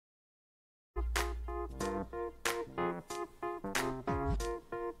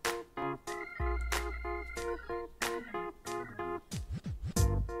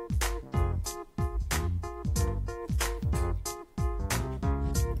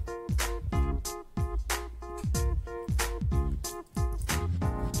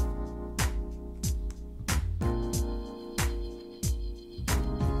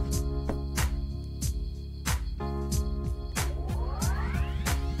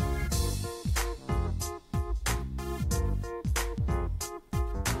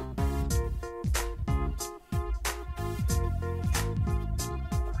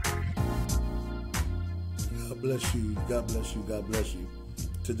God bless you. God bless you. God bless you.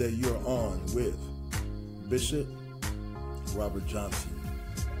 Today you're on with Bishop Robert Johnson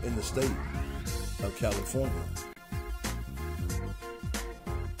in the state of California.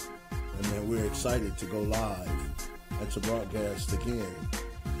 And man, we're excited to go live and to broadcast again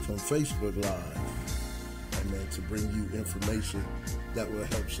from Facebook Live. And man, to bring you information that will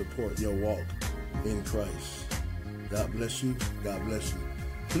help support your walk in Christ. God bless you. God bless you.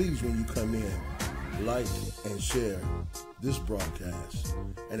 Please, when you come in, like and share this broadcast.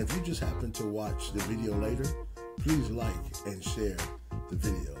 And if you just happen to watch the video later, please like and share the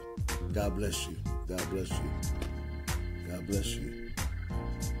video. God bless you. God bless you. God bless you.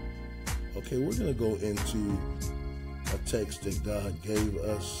 Okay, we're going to go into a text that God gave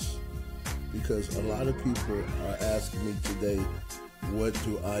us because a lot of people are asking me today, what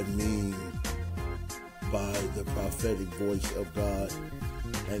do I mean by the prophetic voice of God?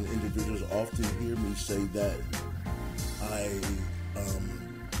 And individuals often hear me say that I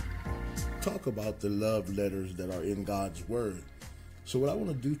talk about the love letters that are in God's Word. So what I want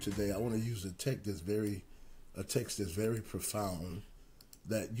to do today, I want to use a text that's very profound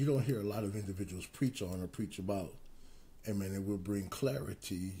that you don't hear a lot of individuals preach on or preach about. Amen. It will bring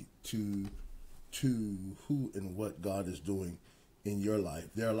clarity to who and what God is doing in your life.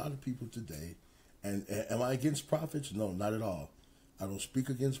 There are a lot of people today, and am I against prophets? No, not at all. I don't speak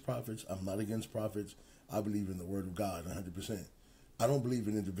against prophets. I'm not against prophets. I believe in the Word of God 100%. I don't believe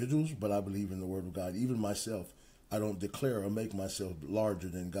in individuals, but I believe in the Word of God. Even myself, I don't declare or make myself larger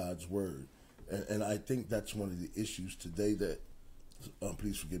than God's Word. And I think that's one of the issues today that,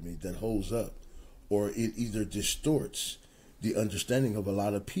 please forgive me, that holds up, or it either distorts the understanding of a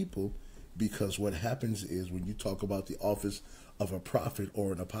lot of people, because what happens is when you talk about the office of a prophet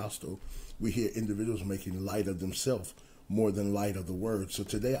or an apostle, we hear individuals making light of themselves more than light of the Word. So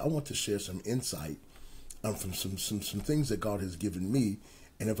today I want to share some insight from some things that God has given me.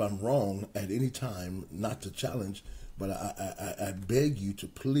 And if I'm wrong at any time, not to challenge, but I beg you to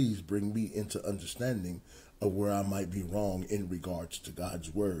please bring me into understanding of where I might be wrong in regards to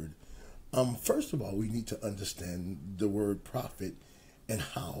God's Word. First of all, we need to understand the word prophet and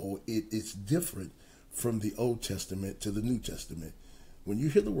how it is different from the Old Testament to the New Testament. When you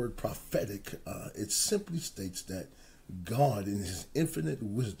hear the word prophetic, it simply states that God, in his infinite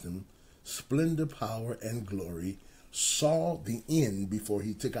wisdom, splendor, power, and glory, saw the end before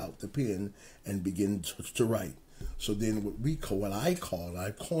he took out the pen and began to write. So then what I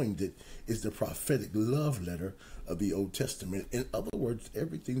coined it, is the prophetic love letter of the Old Testament. In other words,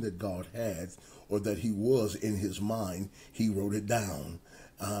 everything that God had or that he was in his mind, he wrote it down.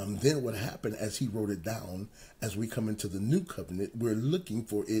 Then what happened as he wrote it down, as we come into the new covenant, we're looking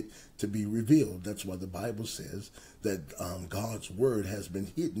for it to be revealed. That's why the Bible says that God's word has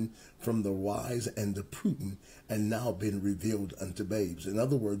been hidden from the wise and the prudent and now been revealed unto babes. In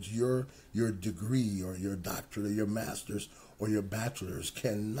other words, your degree or your doctorate or your master's or your bachelor's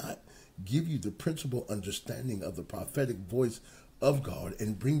cannot give you the principal understanding of the prophetic voice of God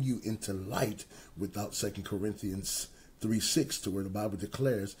and bring you into light without 2 Corinthians 3:6, to where the Bible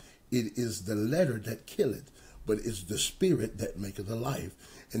declares, it is the letter that killeth, but it's the spirit that maketh alive.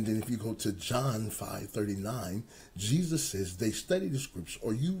 And then if you go to John 5:39, Jesus says they study the scripture,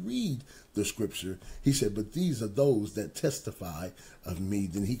 or you read the scripture. He said, but these are those that testify of me.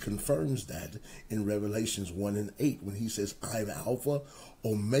 Then he confirms that in Revelations 1:8 when he says, I am Alpha,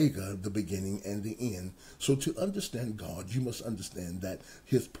 Omega, the beginning and the end. So to understand God, you must understand that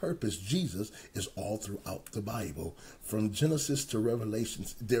his purpose, Jesus, is all throughout the Bible. From Genesis to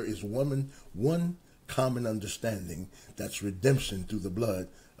Revelations, there is one common understanding, that's redemption through the blood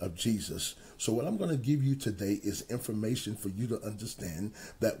of Jesus. So what I'm going to give you today is information for you to understand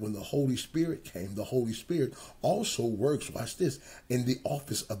that when the Holy Spirit came, the Holy Spirit also works, watch this, in the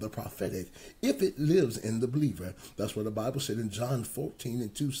office of the prophetic, if it lives in the believer. That's what the Bible said in John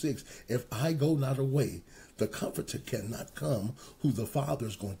 14:26. If I go not away, the Comforter cannot come who the Father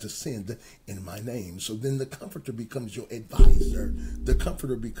is going to send in my name. So then the Comforter becomes your advisor. The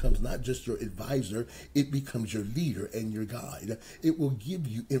Comforter becomes not just your advisor, it becomes your leader and your guide. It will give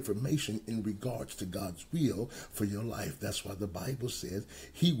you information in regards to God's will for your life. That's why the Bible says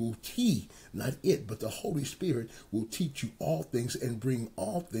not it, but the Holy Spirit will teach you all things and bring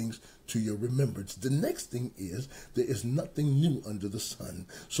all things to your remembrance. The next thing is there is nothing new under the sun.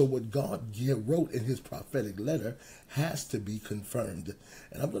 So what God wrote in his prophetic letter has to be confirmed.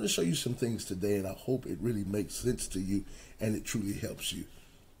 And I'm going to show you some things today, and I hope it really makes sense to you and it truly helps you.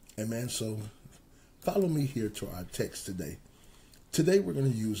 Amen. So follow me here to our text today. Today we're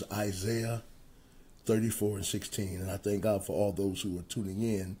going to use Isaiah 34 and 16. And I thank God for all those who are tuning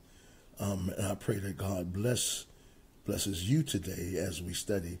in. And I pray that God blesses you today as we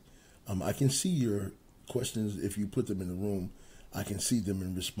study. I can see your questions. If you put them in the room, I can see them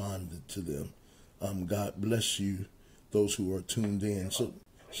and respond to them. God bless you, those who are tuned in. So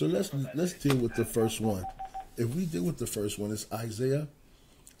let's deal with the first one. If we deal with the first one, it's Isaiah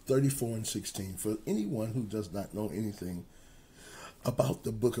 34 and 16. For anyone who does not know anything about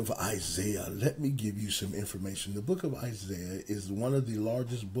the book of Isaiah, let me give you some information. The book of Isaiah is one of the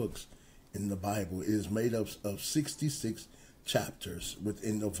largest books in the Bible. It is made up of 66 chapters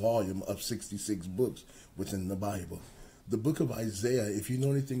within the volume of 66 books within the Bible. The book of Isaiah, if you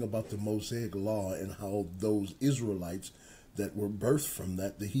know anything about the Mosaic law and how those Israelites that were birthed from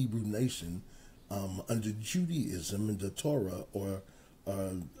that, the Hebrew nation, under Judaism and the Torah, or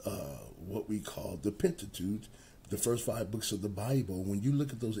what we call the Pentateuch, the first 5 books of the Bible, when you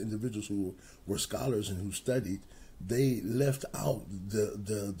look at those individuals who were scholars and who studied, they left out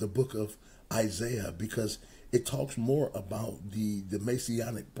the book of Isaiah because it talks more about the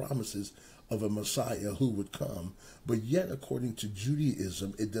messianic promises of a Messiah who would come. But yet, according to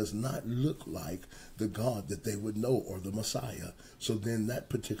Judaism, it does not look like the God that they would know or the Messiah. So then that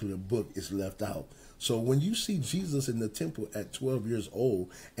particular book is left out. So when you see Jesus in the temple at 12 years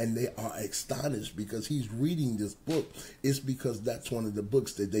old and they are astonished because he's reading this book, it's because that's one of the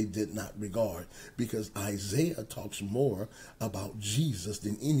books that they did not regard. Because Isaiah talks more about Jesus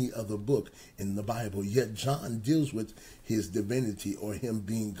than any other book in the Bible. Yet John deals with his divinity, or him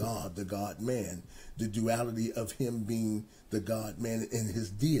being God, the God-man, the duality of him being the God-man and his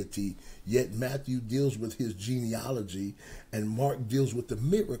deity. Yet Matthew deals with his genealogy, and Mark deals with the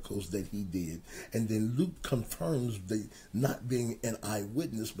miracles that he did. And then Luke confirms the not being an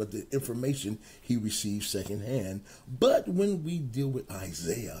eyewitness, but the information he received secondhand. But when we deal with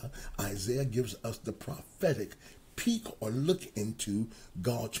Isaiah, Isaiah gives us the prophetic peek or look into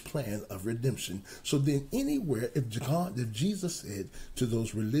God's plan of redemption. So then anywhere, if Jesus said to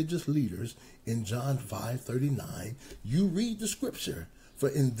those religious leaders in John 5:39, you read the scripture, for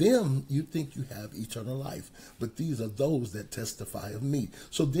in them you think you have eternal life, but these are those that testify of me.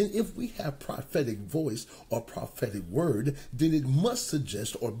 So then if we have prophetic voice or prophetic word, then it must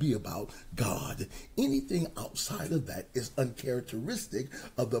suggest or be about God. Anything outside of that is uncharacteristic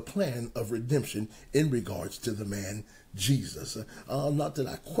of the plan of redemption in regards to the man Jesus. Not that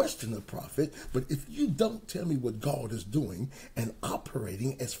I question the prophet, but if you don't tell me what God is doing and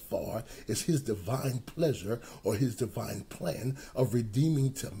operating as far as his divine pleasure or his divine plan of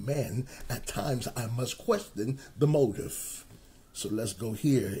redeeming to man, at times I must question the motive. So let's go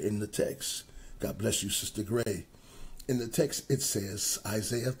here in the text. God bless you, Sister Gray. In the text it says,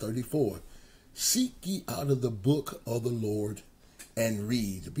 Isaiah 34, seek ye out of the book of the Lord and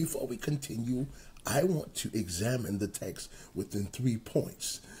read. Before we continue, I want to examine the text within 3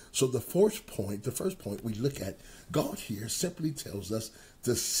 points. So the first point we look at, God here simply tells us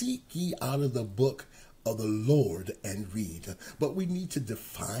to seek ye out of the book of the Lord and read. But we need to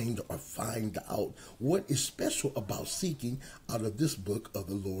define or find out what is special about seeking out of this book of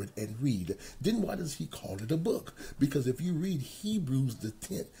the Lord and read. Then why does he call it a book? Because if you read Hebrews, the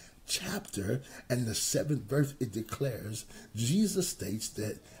 10th chapter and the 7th verse, it declares, Jesus states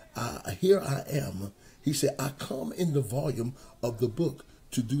that, here I am. He said, I come in the volume of the book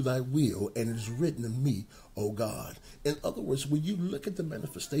to do thy will, and it is written of me, O God. In other words, when you look at the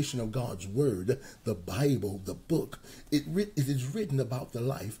manifestation of God's word, the Bible, the book, it is written about the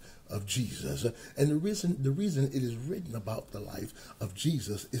life of Jesus. And the reason it is written about the life of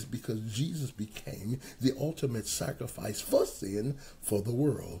Jesus is because Jesus became the ultimate sacrifice for sin for the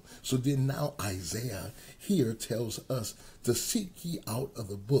world. So then now Isaiah here tells us to seek ye out of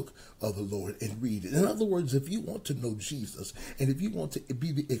the book of the Lord and read it. In other words, if you want to know Jesus and if you want to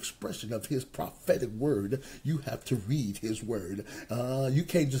be the expression of his prophetic word, you have to read his word. You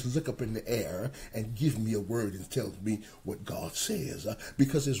can't just look up in the air and give me a word and tell me what God says,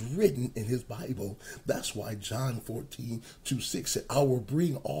 because it's written in his Bible. That's why John 14:2-6 said, I will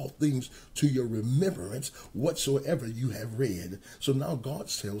bring all things to your remembrance whatsoever you have read. So now God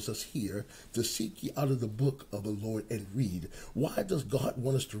tells us here to seek ye out of the book of the Lord and read. Why does God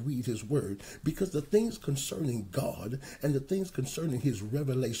want us to read his word? Because the things concerning God and the things concerning his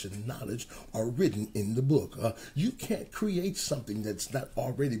revelation knowledge are written in the book. You can't create something that's not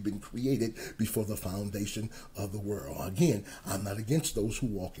already been created before the foundation of the world. Again, I'm not against those who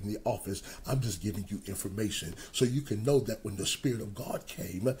walk in the office. I'm just giving you information so you can know that when the Spirit of God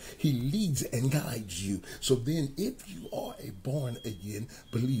came, he leads and guides you. So then if you are a born again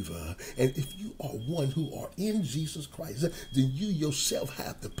believer, and if you are one who are in Jesus Christ, then you yourself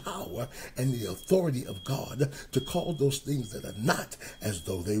have the power and the authority of God to call those things that are not as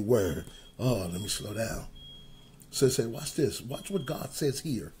though they were. Oh, let me slow down. So say, watch this. Watch what God says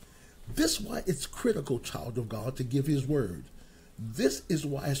here. This is why it's critical, child of God, to give his word. This is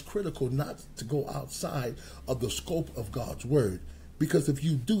why it's critical not to go outside of the scope of God's word. Because if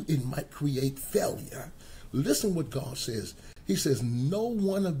you do, it might create failure. Listen what God says. He says, no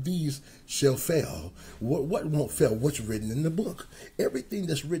one of these shall fail. What won't fail? What's written in the book. Everything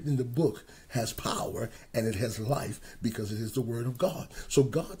that's written in the book has power and it has life because it is the word of God. So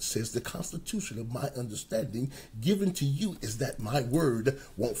God says the constitution of my understanding given to you is that my word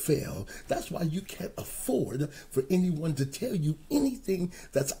won't fail. That's why you can't afford for anyone to tell you anything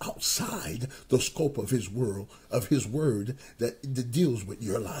that's outside the scope of his word that deals with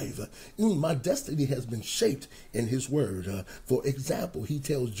your life. My destiny has been shaped in his word. For example, he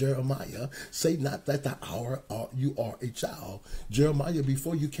tells Jeremiah, say not that the hour you are a child. Jeremiah,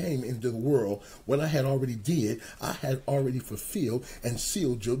 before you came into the world, what I had already did, I had already fulfilled and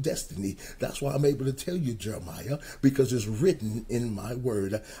sealed your destiny. That's why I'm able to tell you, Jeremiah, because it's written in my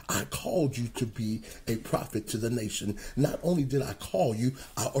word. I called you to be a prophet to the nation. Not only did I call you,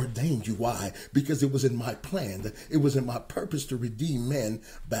 I ordained you. Why? Because it was in my plan. It was in my purpose to redeem man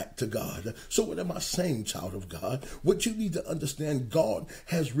back to God. So what am I saying, child of God? What you need to understand, God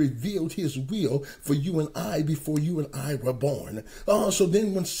has revealed his will for you and I before you and I were born. So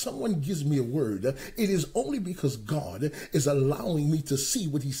then when someone gives me a word, it is only because God is allowing me to see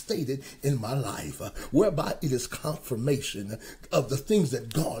what he stated in my life, whereby it is confirmation of the things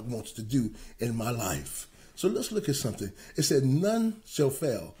that God wants to do in my life. So let's look at something. It said, none shall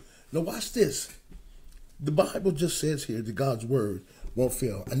fail. Now watch this. The Bible just says here that God's word won't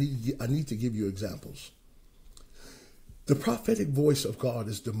fail. I need to give you examples. The prophetic voice of God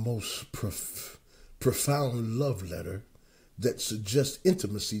is the most profound love letter that suggests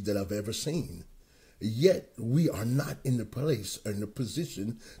intimacy that I've ever seen. Yet we are not in the place or in the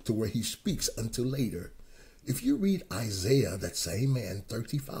position to where he speaks until later. If you read Isaiah, that same man,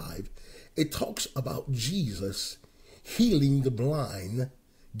 35, it talks about Jesus healing the blind,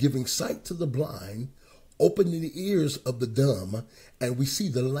 giving sight to the blind, opening the ears of the dumb, and we see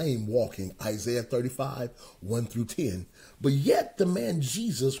the lame walking, Isaiah 35, 1-10. But yet the man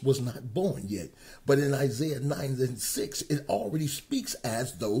Jesus was not born yet. But in Isaiah 9:6, it already speaks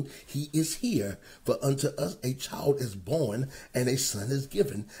as though he is here. For unto us a child is born, and a son is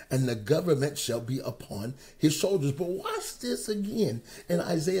given, and the government shall be upon his shoulders. But watch this again. In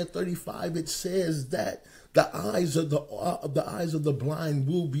Isaiah 35, it says that the eyes of the blind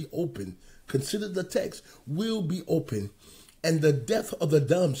will be open. Consider the text, will be open. And the death of the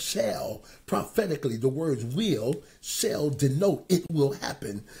dumb shall, prophetically, the words will, shall denote it will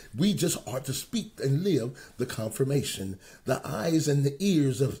happen. We just are to speak and live the confirmation. The eyes and the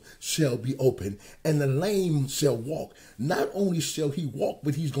ears shall be open, and the lame shall walk. Not only shall he walk,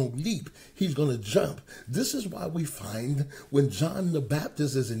 but he's going to leap. He's going to jump. This is why we find when John the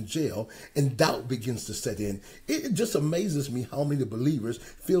Baptist is in jail and doubt begins to set in. It just amazes me how many believers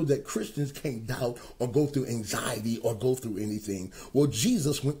feel that Christians can't doubt or go through anxiety or go through anything. Well,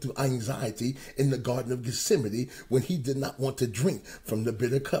 Jesus went through anxiety in the Garden of Gethsemane when he did not want to drink from the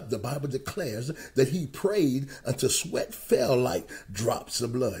bitter cup. The Bible declares that he prayed until sweat fell like drops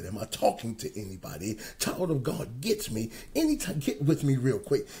of blood. Am I talking to anybody? Child of God gets me. Anytime, get with me real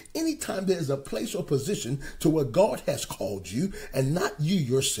quick. Anytime there's a place or position to where God has called you and not you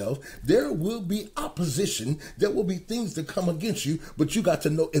yourself, there will be opposition. There will be things that come against you, but you got to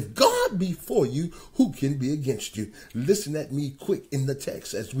know if God be for you, who can be against you? Listen at me quick in the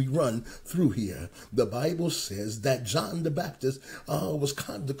text as we run through here. The Bible says that John the Baptist was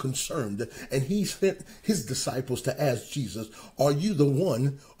kind of concerned, and he sent his disciples to ask Jesus, are you the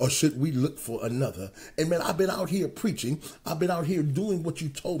one, or should we look for another? And man, I've been out here preaching. I've been out here doing what you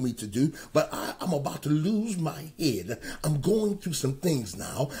told me to do, but I'm about to lose my head. I'm going through some things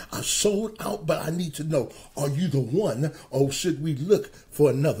now. I sold out, but I need to know, are you the one, or should we look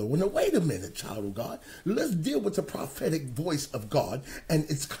for another? Well, now, wait a minute, child of God. Let's deal with the prophetic voice of God and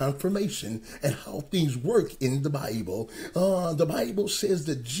its confirmation and how things work in the Bible. The Bible says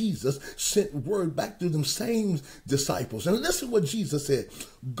that Jesus sent word back to them same disciples. And listen what Jesus said.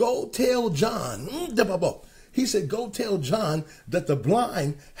 Go tell John. He said, go tell John that the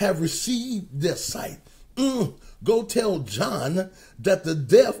blind have received their sight. Go tell John that the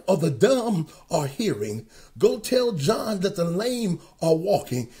deaf or the dumb are hearing. Go tell John that the lame are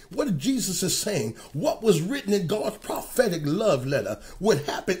walking. What Jesus is saying, what was written in God's prophetic love letter, what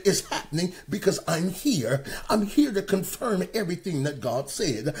happened is happening because I'm here. I'm here to confirm everything that God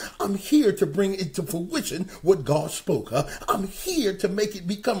said. I'm here to bring into fruition what God spoke. I'm here to make it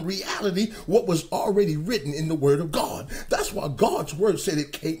become reality, what was already written in the Word of God. That's why God's Word said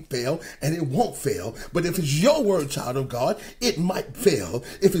it can't fail and it won't fail. But if it's your word, child of God, it might fail.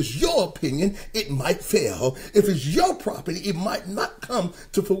 If it's your opinion, it might fail. If it's your property, it might not come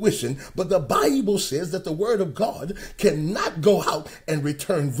to fruition. But the Bible says that the word of God cannot go out and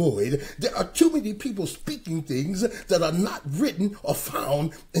return void. There are too many people speaking things that are not written or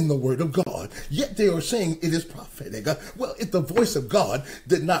found in the word of God. Yet they are saying it is prophetic. Well, if the voice of God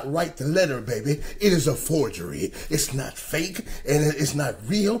did not write the letter, baby, it is a forgery. It's not fake and it's not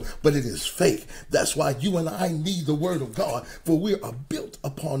real, but it is fake. That's why you and I need the word of God, for we are built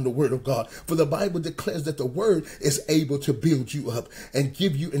upon the word of God. For the Bible declares that the word is able to build you up and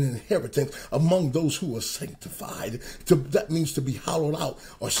give you an inheritance among those who are sanctified. That means to be hollowed out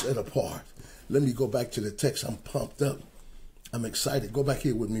or set apart. Let me go back to the text. I'm pumped up. I'm excited. Go back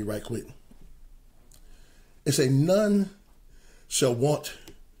here with me right quick. It says, none shall want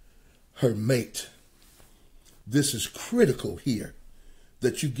her mate. This is critical here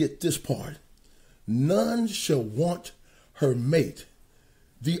that you get this part. None shall want her mate.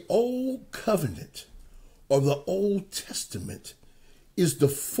 The old covenant or the Old Testament is the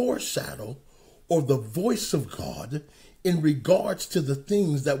foreshadow or the voice of God in regards to the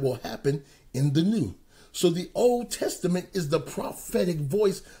things that will happen in the new. So the Old Testament is the prophetic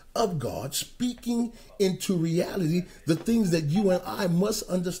voice of God speaking into reality the things that you and I must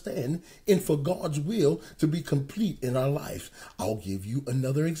understand and for God's will to be complete in our lives. I'll give you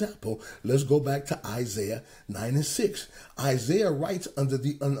another example. Let's go back to Isaiah 9:6. Isaiah writes under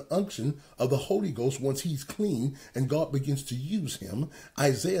the unction of the Holy Ghost once he's clean and God begins to use him.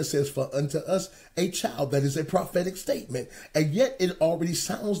 Isaiah says, for unto us a child. That is a prophetic statement. And yet it already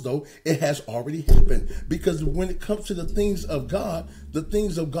sounds though it has already happened, because when it comes to the things of God, the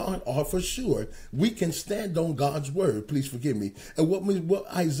things of God are for sure. We can stand on God's word. Please forgive me. And what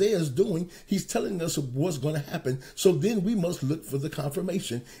Isaiah is doing, he's telling us what's going to happen. So then we must look for the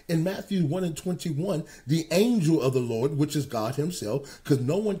confirmation. In Matthew 1:21, the angel of the Lord, which is God himself, because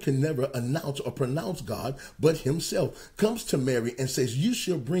no one can never announce or pronounce God but himself, comes to Mary and says, you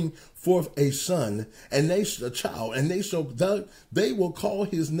shall bring forth a son, and a child, and they will call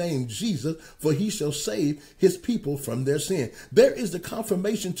his name Jesus, for he shall save his people from their sin. There is the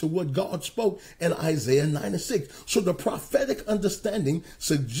confirmation to what God spoke in Isaiah 9:6. So the prophetic understanding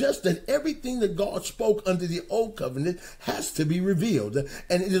suggests that everything that God spoke under the old covenant has to be revealed,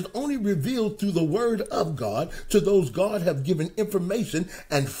 and it is only revealed through the word of God to those God have given information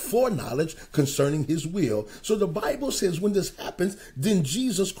and foreknowledge concerning his will. So the Bible says when this happens, then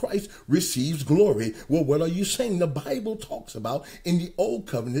Jesus Christ receives glory. Well, what are you saying? The Bible talks about in the old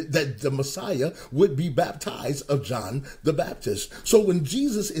covenant that the Messiah would be baptized of John the Baptist. So when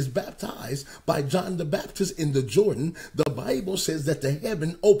Jesus is baptized by John the Baptist in the Jordan, the Bible says that the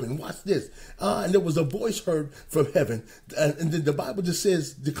heaven opened. Watch this. And there was a voice heard from heaven. And then the Bible just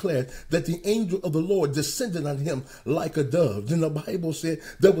says, declared that the angel of the Lord descended on him like a dove. Then the Bible said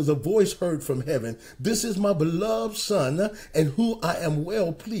there was a voice heard from heaven. This is my beloved son, and who I am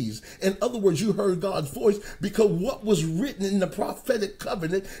well pleased. In other words, you heard God's voice because what was written in the prophetic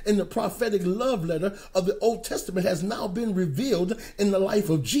covenant, in the prophetic love letter of the Old Testament, has now been revealed in the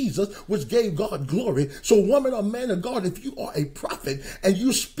life of Jesus, which gave God glory. So woman or man of God, if you are a prophet and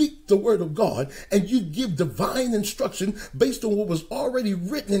you speak the word of God and you give divine instruction based on what was already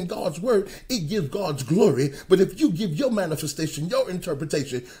written in God's word, it gives God's glory. But if you give your manifestation, your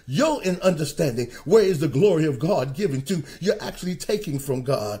interpretation, your understanding, where is the glory of God given to? You're actually taking from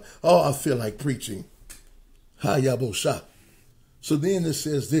God. Oh, I feel like preaching. Hayabosha. So then it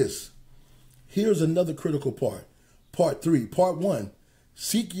says this. Here's another critical part. Part 3. Part 1.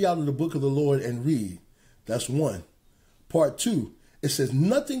 Seek ye out of the book of the Lord and read. That's 1. Part 2. It says,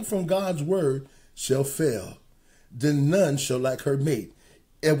 nothing from God's word shall fail. Then none shall lack her mate.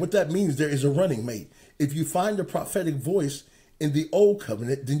 And what that means, there is a running mate. If you find the prophetic voice in the old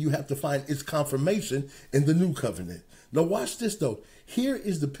covenant, then you have to find its confirmation in the new covenant. Now watch this though. Here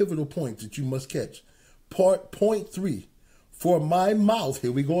is the pivotal point that you must catch. Point 3. For my mouth,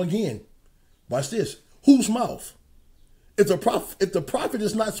 here we go again. Watch this. Whose mouth? If the prophet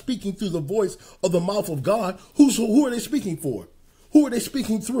is not speaking through the voice of the mouth of God, who are they speaking for? Who are they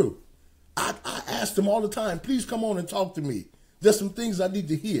speaking through? I ask them all the time, please come on and talk to me. There's some things I need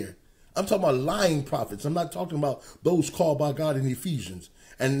to hear. I'm talking about lying prophets. I'm not talking about those called by God in Ephesians.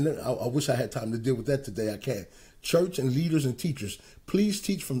 And I wish I had time to deal with that today. I can't. Church and leaders and teachers, please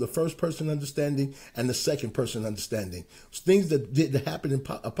teach from the first person understanding and the second person understanding. Things that did happen in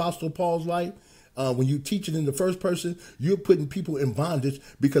Apostle Paul's life, when you teach it in the first person, you're putting people in bondage,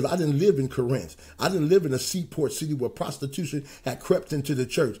 because I didn't live in Corinth. I didn't live in a seaport city where prostitution had crept into the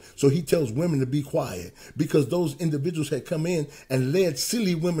church. So he tells women to be quiet, because those individuals had come in and led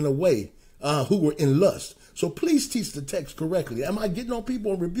silly women away who were in lust. So please teach the text correctly. Am I getting on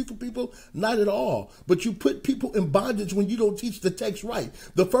people and rebuking people? Not at all. But you put people in bondage when you don't teach the text right.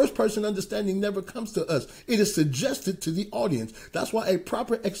 The first person understanding never comes to us. It is suggested to the audience. That's why a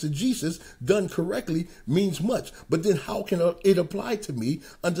proper exegesis done correctly means much. But then how can it apply to me,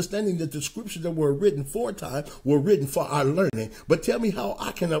 understanding that the scriptures that were written for time were written for our learning? But tell me how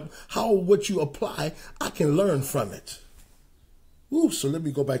what you apply, I can learn from it. Ooh, so let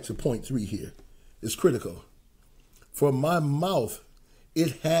me go back to point 3 here. It's critical. For my mouth,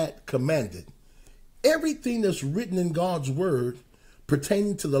 it had commanded. Everything that's written in God's word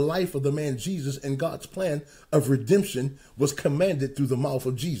pertaining to the life of the man Jesus and God's plan of redemption was commanded through the mouth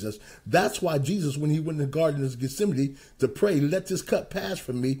of Jesus. That's why Jesus, when he went in the Garden of Gethsemane to pray, let this cup pass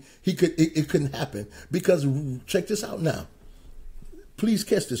from me, it couldn't happen. Because check this out now. Please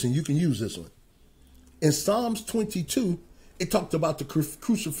catch this, and you can use this one. In Psalms 22, it talked about the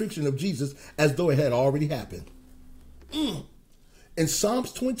crucifixion of Jesus as though it had already happened. In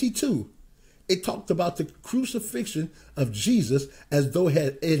Psalms 22, it talked about the crucifixion of Jesus as though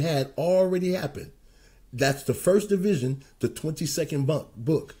it had already happened. That's the first division, the 22nd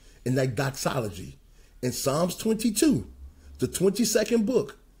book in that doxology. In Psalms 22, the 22nd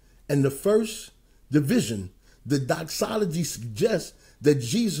book and the first division, the doxology suggests that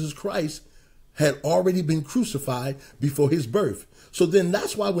Jesus Christ had already been crucified before his birth. So then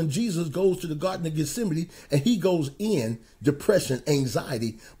that's why when Jesus goes to the Garden of Gethsemane and he goes in depression,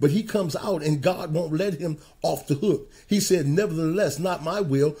 anxiety, but he comes out and God won't let him off the hook. He said, nevertheless, not my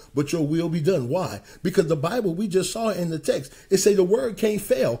will, but your will be done. Why? Because the Bible, we just saw in the text, it say the word can't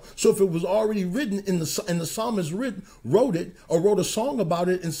fail. So if it was already written and the psalmist wrote it or wrote a song about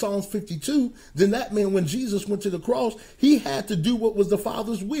it in Psalms 52, then that meant when Jesus went to the cross, he had to do what was the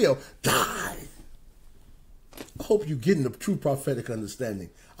Father's will, die. I hope you're getting the true prophetic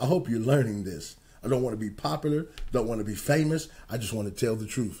understanding. I hope you're learning this. I don't want to be popular, don't want to be famous. I just want to tell the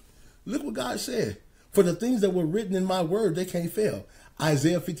truth. Look what God said. For the things that were written in my word, they can't fail.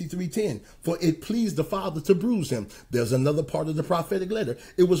 Isaiah 53:10, for it pleased the Father to bruise him. There's another part of the prophetic letter.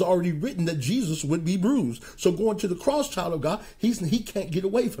 It was already written that Jesus would be bruised. So going to the cross, child of God, he can't get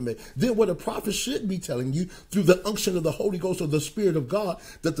away from it. Then what a prophet should be telling you through the unction of the Holy Ghost or the Spirit of God,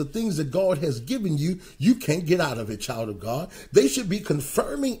 that the things that God has given you, you can't get out of it, child of God. They should be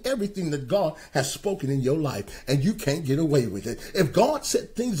confirming everything that God has spoken in your life, and you can't get away with it. If God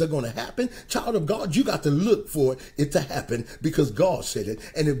said things are going to happen, child of God, you got to look for it to happen, because God said it.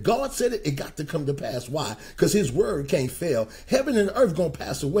 And if God said it, it got to come to pass. Why? Because his word can't fail. Heaven and earth going to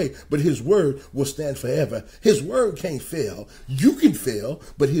pass away, but his word will stand forever. His word can't fail. You can fail,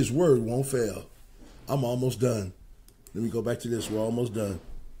 but his word won't fail. I'm almost done. Let me go back to this. We're almost done.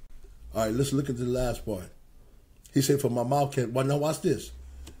 All right, let's look at the last part. He said, for my mouth can't. Well, now watch this.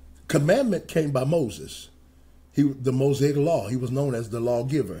 Commandment came by Moses. The Mosaic law. He was known as the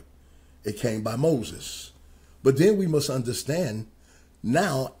lawgiver. It came by Moses. But then we must understand,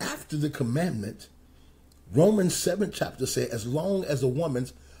 now, after the commandment, Romans 7th chapter says, as long as a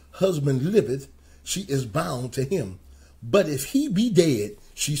woman's husband liveth, she is bound to him. But if he be dead,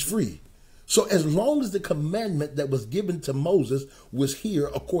 she's free. So as long as the commandment that was given to Moses was here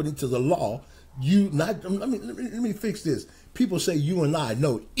according to the law, let me fix this. People say you and I.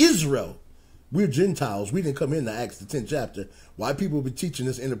 No, Israel. We're Gentiles. We didn't come into Acts the 10th chapter. Why people be teaching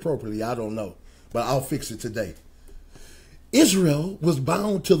this inappropriately, I don't know. But I'll fix it today. Israel was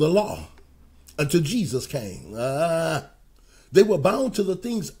bound to the law until Jesus came. They were bound to the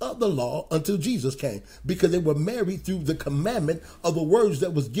things of the law until Jesus came, because they were married through the commandment of the words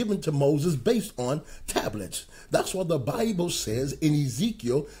that was given to Moses based on tablets. That's what the Bible says in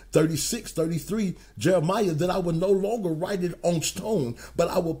Ezekiel 36:33, Jeremiah, that I will no longer write it on stone, but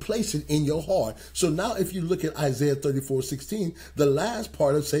I will place it in your heart. So now if you look at Isaiah 34:16, the last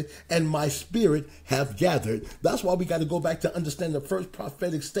part of say, and my spirit have gathered. That's why we got to go back to understand the first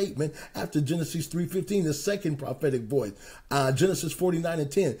prophetic statement after Genesis 3:15, the second prophetic voice. Genesis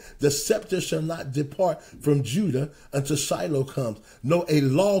 49:10, the scepter shall not depart from Judah until Shiloh comes. No, a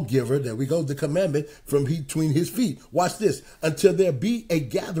lawgiver, there we go, the commandment from between his feet. Watch this, until there be a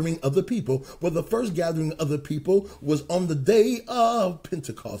gathering of the people. Well, the first gathering of the people was on the day of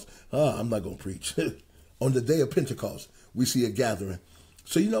Pentecost. I'm not going to preach. On the day of Pentecost, we see a gathering.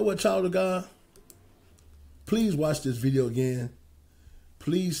 So you know what, child of God? Please watch this video again.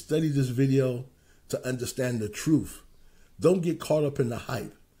 Please study this video to understand the truth. Don't get caught up in the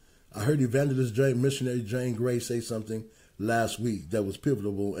hype. I heard Evangelist Jane, Missionary Jane Gray say something last week that was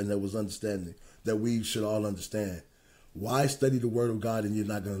pivotal and that was understanding, that we should all understand. Why study the Word of God and you're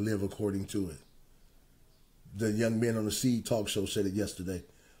not going to live according to it? The Young Men on the Seed talk show said it yesterday.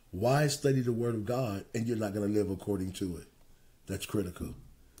 Why study the Word of God and you're not going to live according to it? That's critical.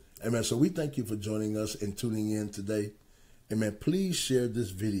 Amen. So we thank you for joining us and tuning in today. Amen. Please share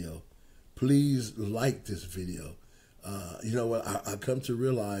this video. Please like this video. You know what? I come to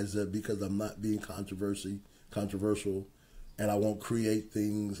realize that because I'm not being controversial, and I won't create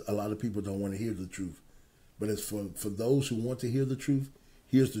things, a lot of people don't want to hear the truth. But it's for those who want to hear the truth,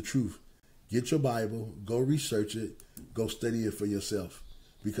 here's the truth. Get your Bible, go research it, go study it for yourself.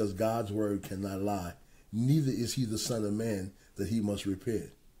 Because God's word cannot lie. Neither is he the Son of Man that he must repent.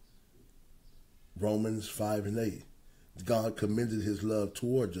 Romans 5:8. God commended his love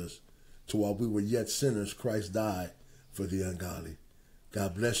towards us, to while we were yet sinners, Christ died for the ungodly.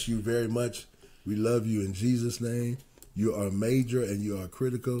 God bless you very much. We love you in Jesus' name. You are major and you are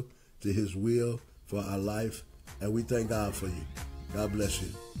critical to his will for our life. And we thank God for you. God bless you.